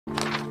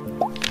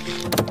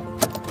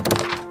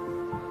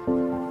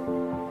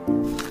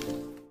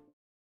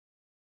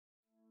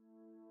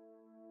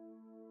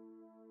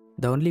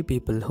The only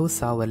people who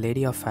saw Our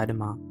Lady of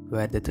Fatima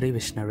were the three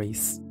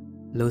visionaries,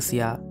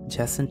 Lucia,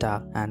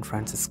 Jacinta, and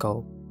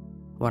Francisco.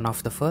 One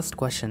of the first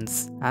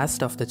questions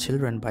asked of the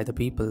children by the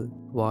people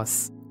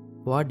was,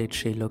 what did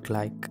she look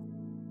like?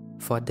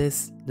 For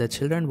this, the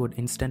children would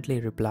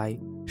instantly reply,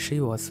 she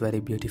was very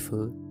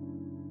beautiful.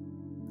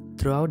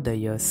 Throughout the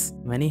years,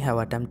 many have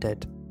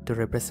attempted to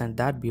represent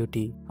that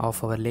beauty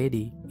of Our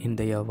Lady in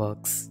their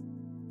works,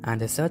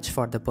 and the search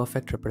for the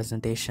perfect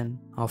representation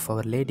of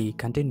Our Lady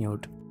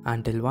continued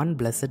until one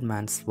blessed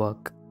man's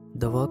work,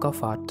 the work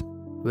of art,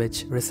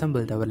 which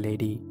resembled Our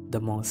Lady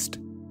the most.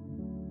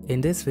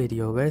 In this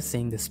video, we're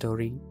seeing the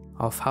story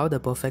of how the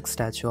perfect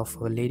statue of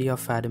Our Lady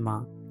of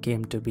Fatima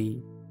came to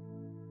be.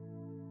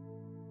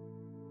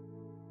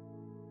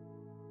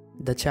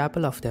 The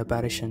Chapel of the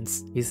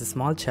Apparitions is a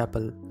small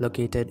chapel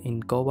located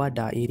in Cova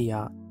da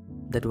area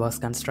that was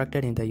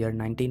constructed in the year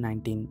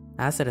 1919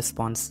 as a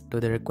response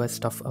to the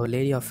request of Our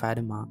Lady of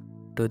Fatima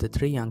to the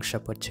three young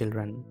shepherd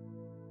children.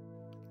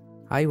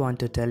 I want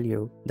to tell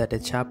you that a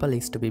chapel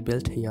is to be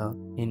built here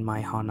in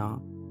my honor.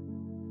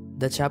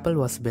 The chapel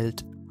was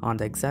built on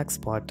the exact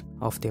spot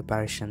of the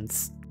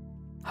apparitions.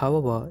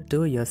 However,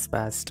 2 years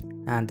passed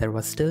and there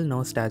was still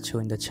no statue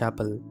in the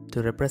chapel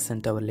to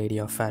represent Our Lady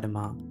of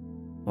Fatima.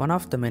 One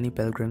of the many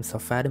pilgrims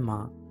of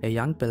Fatima, a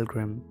young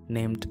pilgrim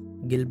named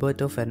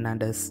Gilberto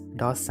Fernandez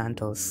dos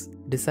Santos,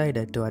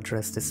 decided to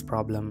address this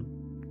problem.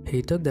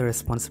 He took the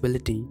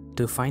responsibility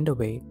to find a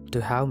way to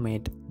have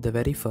made the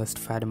very first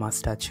Fatima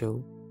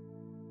statue.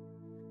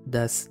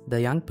 Thus,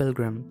 the young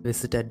pilgrim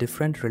visited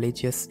different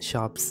religious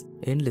shops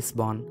in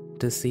Lisbon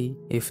to see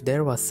if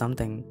there was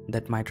something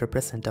that might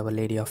represent Our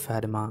Lady of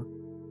Fatima.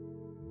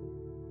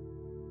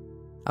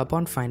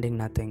 Upon finding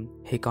nothing,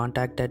 he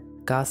contacted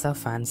Casa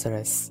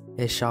Fanceres,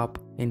 a shop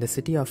in the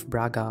city of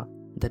Braga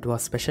that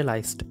was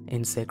specialized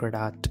in sacred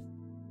art.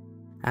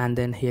 And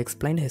then he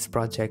explained his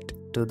project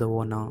to the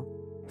owner.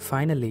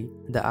 Finally,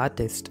 the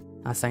artist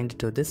assigned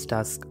to this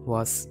task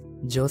was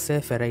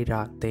Jose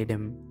Ferreira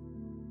Tedim.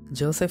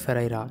 Jose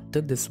Ferreira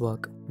took this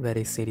work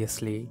very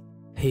seriously.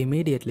 He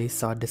immediately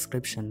sought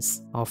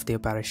descriptions of the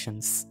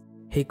apparitions.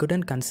 He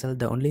couldn't consult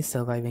the only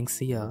surviving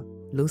seer,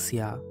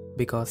 Lucia,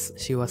 because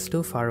she was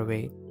too far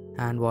away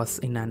and was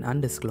in an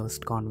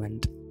undisclosed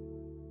convent.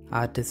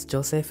 Artist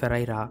Jose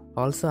Ferreira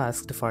also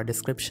asked for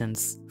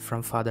descriptions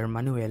from Father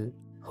Manuel,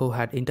 who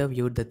had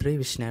interviewed the three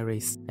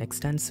visionaries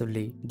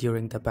extensively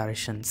during the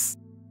apparitions.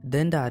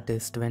 Then the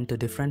artist went to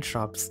different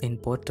shops in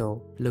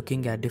Porto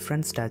looking at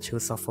different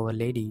statues of Our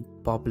Lady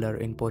popular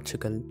in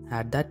Portugal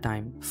at that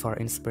time for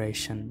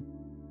inspiration.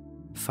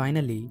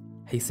 Finally,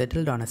 he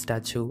settled on a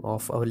statue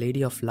of Our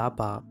Lady of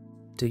Lapa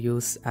to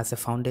use as a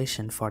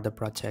foundation for the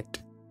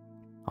project.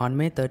 On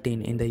May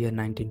 13 in the year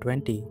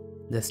 1920,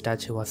 the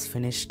statue was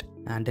finished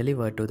and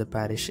delivered to the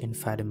parish in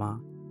Fatima.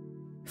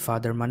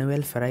 Father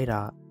Manuel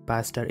Ferreira,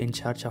 pastor in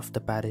charge of the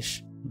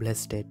parish,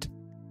 blessed it.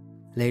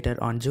 Later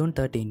on June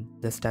 13,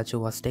 the statue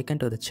was taken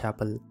to the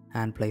chapel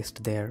and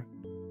placed there.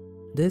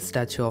 This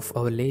statue of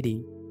Our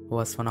Lady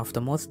was one of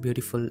the most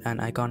beautiful and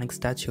iconic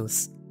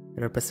statues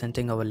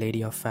representing Our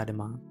Lady of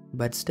Fatima.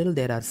 But still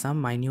there are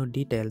some minute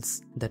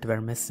details that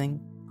were missing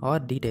or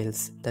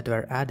details that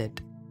were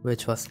added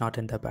which was not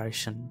in the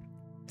apparition.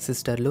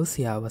 Sister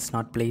Lucia was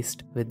not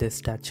placed with this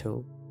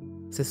statue.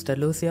 Sister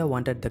Lucia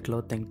wanted the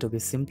clothing to be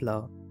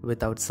simpler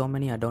without so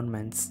many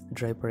adornments,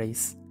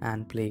 draperies,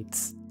 and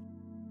plates.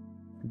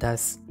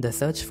 Thus, the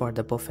search for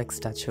the perfect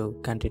statue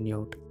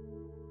continued.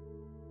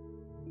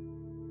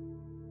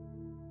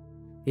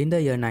 In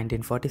the year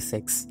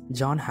 1946,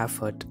 John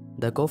Hafford,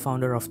 the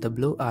co-founder of the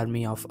Blue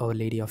Army of Our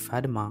Lady of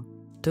Fatima,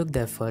 took the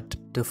effort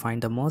to find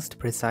the most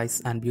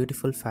precise and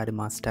beautiful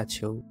Fatima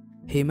statue.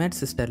 He met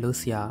Sister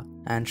Lucia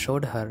and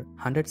showed her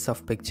hundreds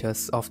of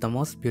pictures of the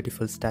most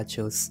beautiful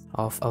statues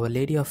of Our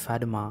Lady of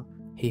Fatima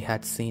he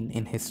had seen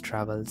in his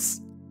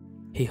travels.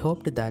 He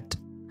hoped that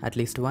at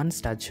least one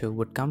statue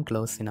would come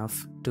close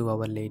enough to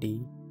Our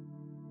Lady.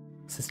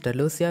 Sister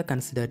Lucia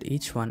considered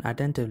each one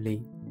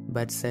attentively,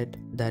 but said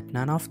that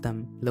none of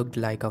them looked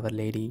like Our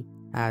Lady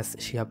as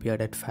she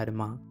appeared at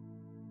Fatima.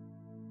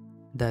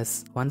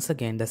 Thus, once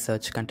again the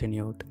search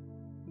continued.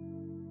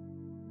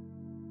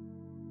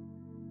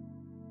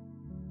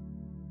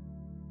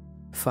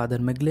 Father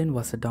Miglin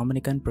was a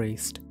Dominican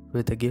priest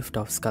with a gift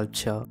of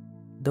sculpture.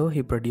 Though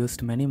he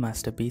produced many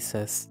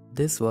masterpieces,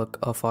 this work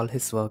of all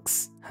his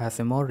works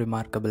has a more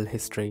remarkable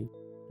history.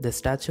 The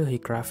statue he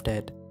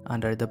crafted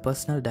under the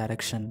personal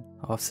direction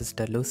of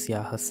Sister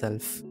Lucia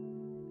herself,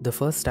 the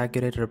first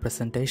accurate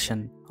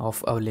representation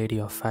of Our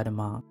Lady of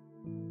Fatima.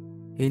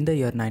 In the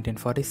year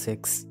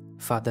 1946,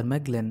 Father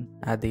Miglin,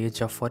 at the age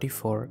of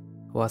 44,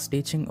 was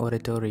teaching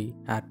oratory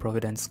at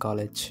Providence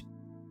College.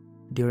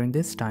 During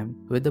this time,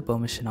 with the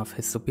permission of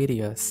his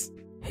superiors,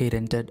 he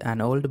rented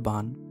an old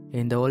barn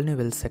in the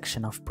Olneyville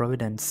section of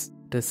Providence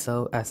to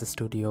serve as a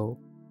studio.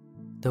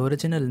 The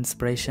original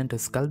inspiration to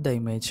sculpt the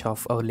image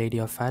of Our Lady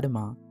of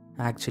Fatima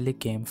actually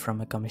came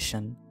from a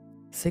commission.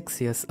 6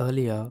 years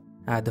earlier,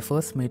 at the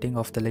first meeting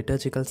of the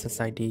Liturgical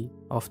Society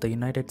of the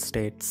United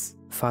States,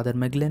 Father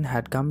Miglin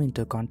had come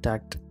into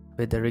contact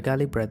with the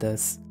Regali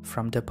brothers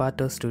from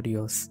Depato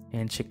Studios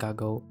in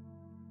Chicago.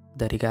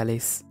 The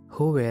Regalis,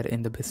 who were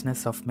in the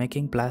business of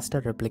making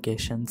plaster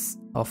replications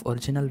of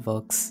original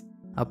works,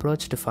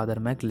 approached Father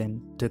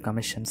Meglin to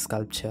commission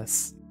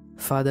sculptures.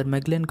 Father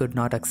Meglin could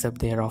not accept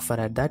their offer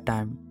at that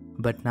time,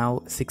 but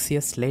now, 6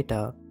 years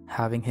later,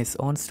 having his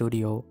own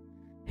studio,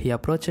 he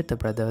approached the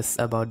brothers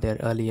about their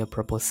earlier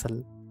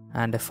proposal,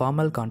 and a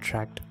formal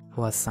contract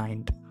was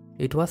signed.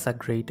 It was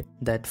agreed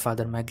that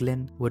Father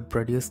Meglin would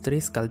produce 3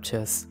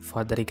 sculptures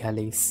for the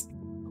Regalis,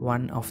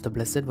 one of the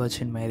Blessed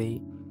Virgin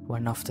Mary,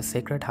 one of the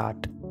Sacred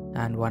Heart,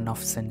 and one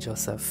of Saint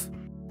Joseph.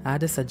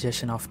 At the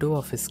suggestion of 2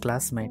 of his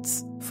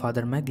classmates,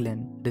 Father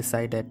Meglin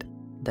decided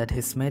that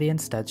his Marian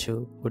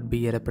statue would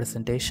be a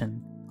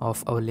representation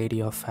of Our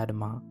Lady of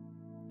Fatima.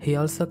 He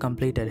also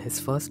completed his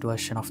first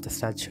version of the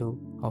statue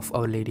of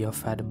Our Lady of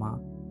Fatima,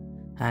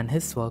 and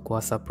his work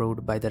was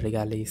approved by the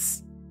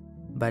Regalis.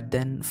 But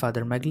then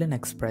Father Meglin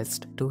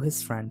expressed to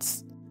his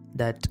friends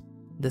that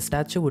the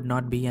statue would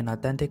not be an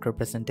authentic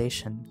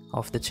representation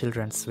of the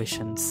children's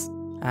visions,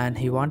 and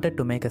he wanted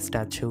to make a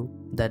statue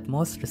that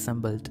most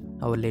resembled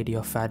Our Lady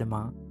of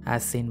Fatima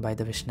as seen by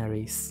the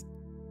visionaries.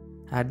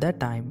 At that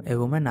time, a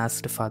woman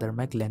asked Father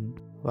Meglin,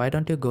 "Why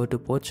don't you go to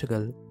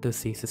Portugal to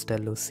see Sister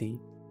Lucy?"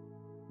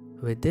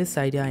 With this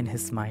idea in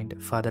his mind,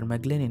 Father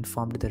Meglin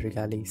informed the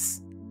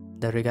Regalis.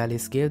 The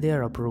Regalis gave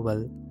their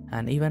approval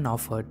and even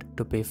offered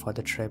to pay for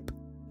the trip.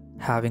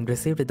 Having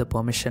received the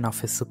permission of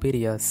his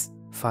superiors,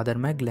 Father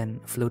Meglin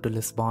flew to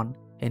Lisbon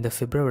in the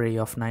February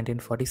of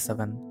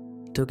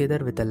 1947, together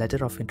with a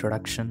letter of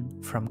introduction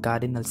from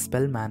Cardinal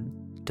Spellman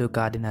to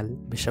Cardinal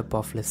Bishop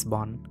of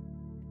Lisbon.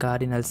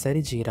 Cardinal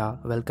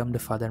Serigira welcomed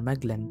Father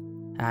Meglin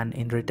and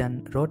in return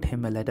wrote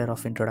him a letter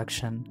of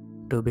introduction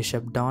to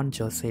Bishop Don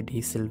Jose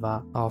de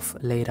Silva of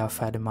Leira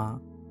Fatima.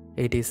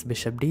 It is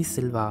Bishop de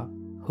Silva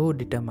who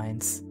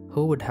determines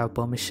who would have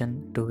permission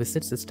to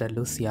visit Sister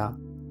Lucia,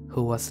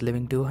 who was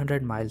living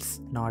 200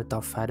 miles north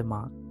of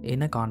Fatima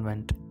in a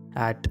convent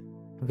at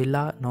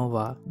Villa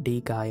Nova de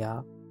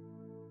Gaia.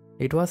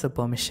 It was a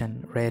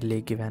permission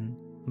rarely given,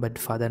 but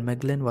Father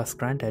Meglin was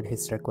granted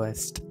his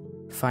request.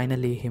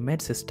 Finally, he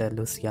met Sister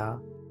Lucia.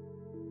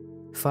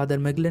 Father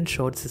Meglin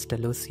showed Sister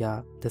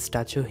Lucia the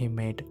statue he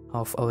made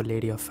of Our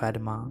Lady of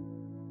Fatima.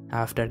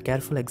 After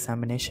careful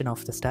examination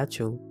of the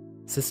statue,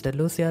 Sister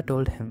Lucia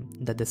told him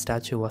that the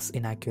statue was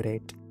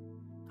inaccurate.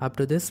 Up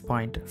to this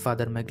point,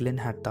 Father Meglin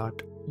had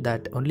thought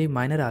that only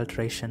minor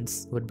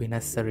alterations would be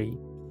necessary,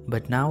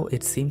 but now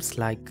it seems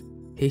like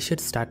he should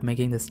start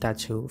making the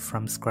statue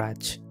from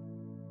scratch.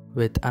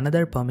 With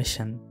another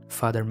permission,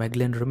 Father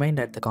Meglin remained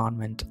at the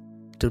convent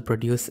to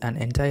produce an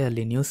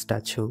entirely new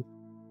statue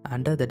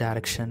under the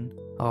direction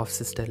of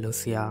Sister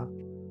Lucia.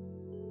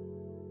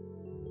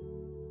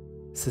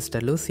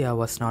 Sister Lucia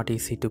was not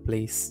easy to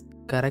please.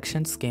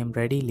 Corrections came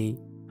readily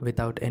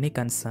without any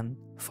concern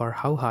for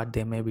how hard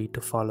they may be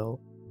to follow.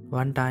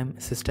 One time,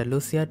 Sister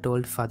Lucia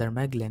told Father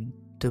Meglin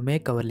to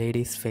make Our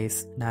Lady's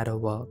face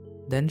narrower.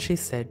 Then she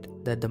said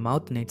that the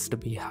mouth needs to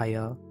be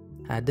higher.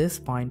 At this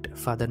point,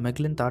 Father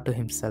Meglin thought to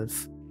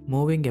himself,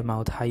 moving a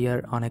mouth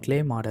higher on a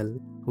clay model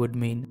would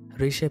mean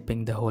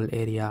reshaping the whole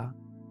area.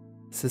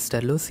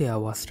 Sister Lucia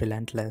was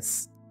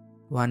relentless.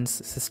 Once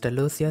Sister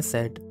Lucia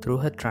said through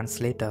her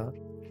translator,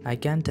 "I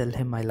can't tell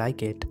him I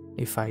like it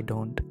if I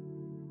don't."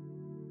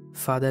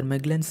 Father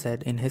Meglin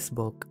said in his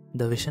book,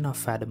 The Vision of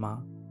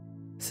Fatima,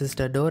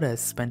 Sister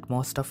Doris spent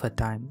most of her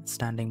time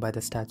standing by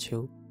the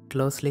statue,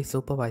 closely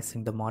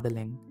supervising the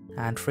modeling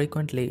and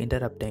frequently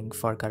interrupting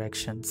for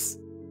corrections.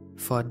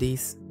 For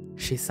these,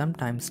 she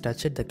sometimes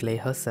touched the clay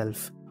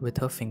herself with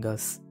her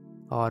fingers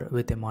or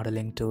with a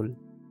modeling tool,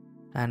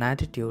 an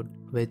attitude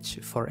which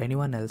for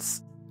anyone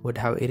else would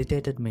have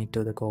irritated me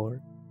to the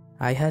core.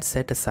 I had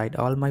set aside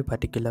all my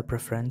particular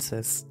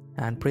preferences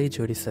and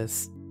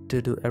prejudices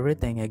to do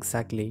everything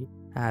exactly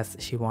as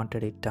she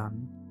wanted it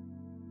done.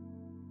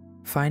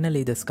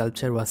 Finally, the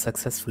sculpture was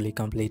successfully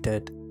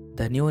completed.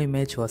 The new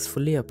image was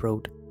fully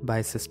approved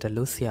by Sister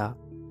Lucia,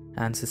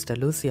 and Sister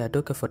Lucia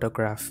took a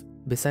photograph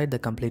beside the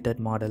completed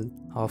model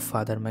of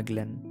Father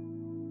Meglin.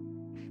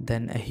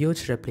 Then a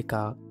huge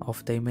replica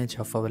of the image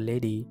of Our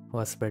Lady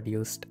was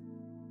produced.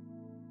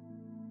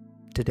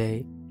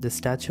 Today, the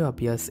statue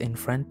appears in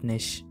front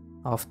niche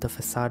of the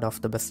facade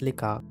of the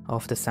Basilica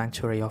of the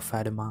Sanctuary of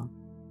Fatima.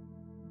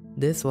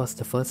 This was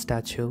the first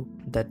statue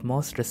that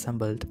most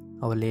resembled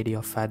Our Lady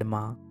of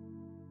Fatima.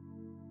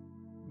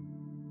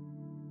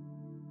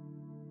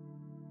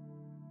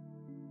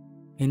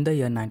 In the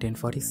year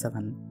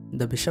 1947,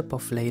 the Bishop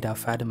of Leira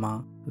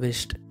Fatima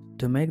wished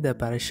to make the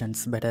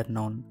apparitions better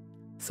known,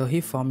 so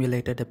he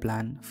formulated a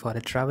plan for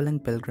a traveling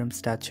pilgrim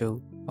statue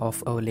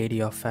of Our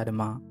Lady of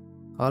Fatima.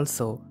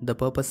 Also, the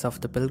purpose of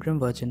the Pilgrim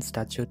Virgin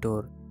statue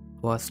tour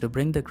was to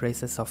bring the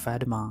graces of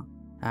Fatima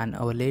and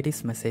Our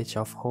Lady's message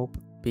of hope,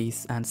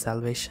 peace and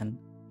salvation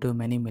to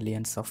many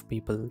millions of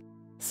people.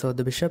 So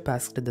the bishop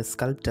asked the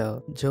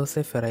sculptor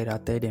Jose Ferreira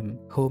Tedim,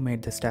 who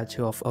made the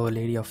statue of Our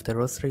Lady of the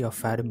Rosary of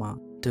Fatima,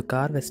 to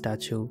carve a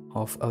statue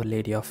of Our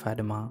Lady of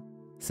Fatima.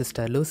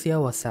 Sister Lucia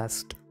was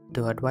asked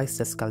to advise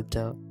the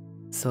sculptor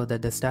so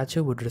that the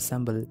statue would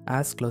resemble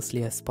as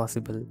closely as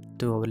possible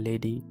to Our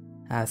Lady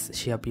as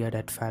she appeared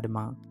at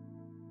Fatima.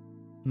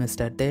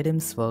 Mr.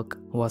 Tatum's work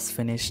was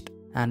finished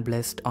and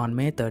blessed on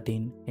May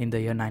 13 in the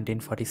year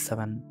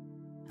 1947,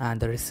 and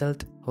the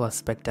result was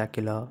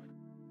spectacular.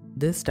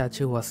 This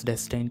statue was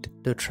destined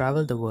to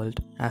travel the world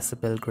as a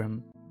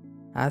pilgrim.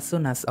 As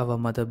soon as our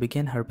mother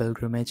began her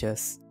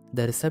pilgrimages,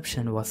 the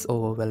reception was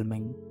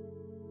overwhelming.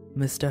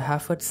 Mr.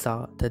 Hafford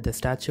saw that the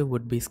statue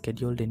would be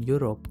scheduled in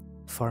Europe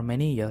for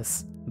many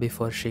years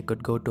before she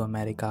could go to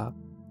America.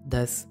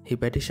 Thus, he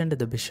petitioned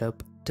the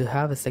bishop to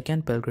have a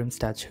second pilgrim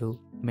statue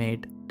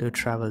made to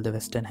travel the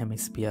Western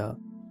Hemisphere.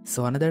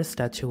 So another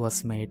statue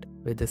was made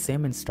with the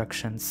same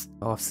instructions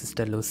of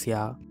Sister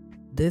Lucia.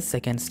 This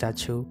second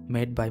statue,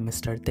 made by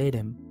Mr.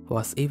 Tatum,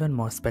 was even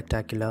more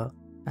spectacular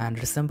and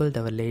resembled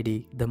Our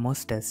Lady the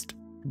mostest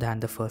than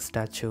the first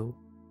statue.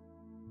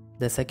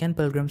 The second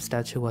pilgrim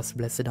statue was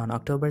blessed on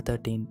October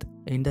 13th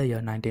in the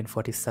year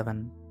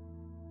 1947.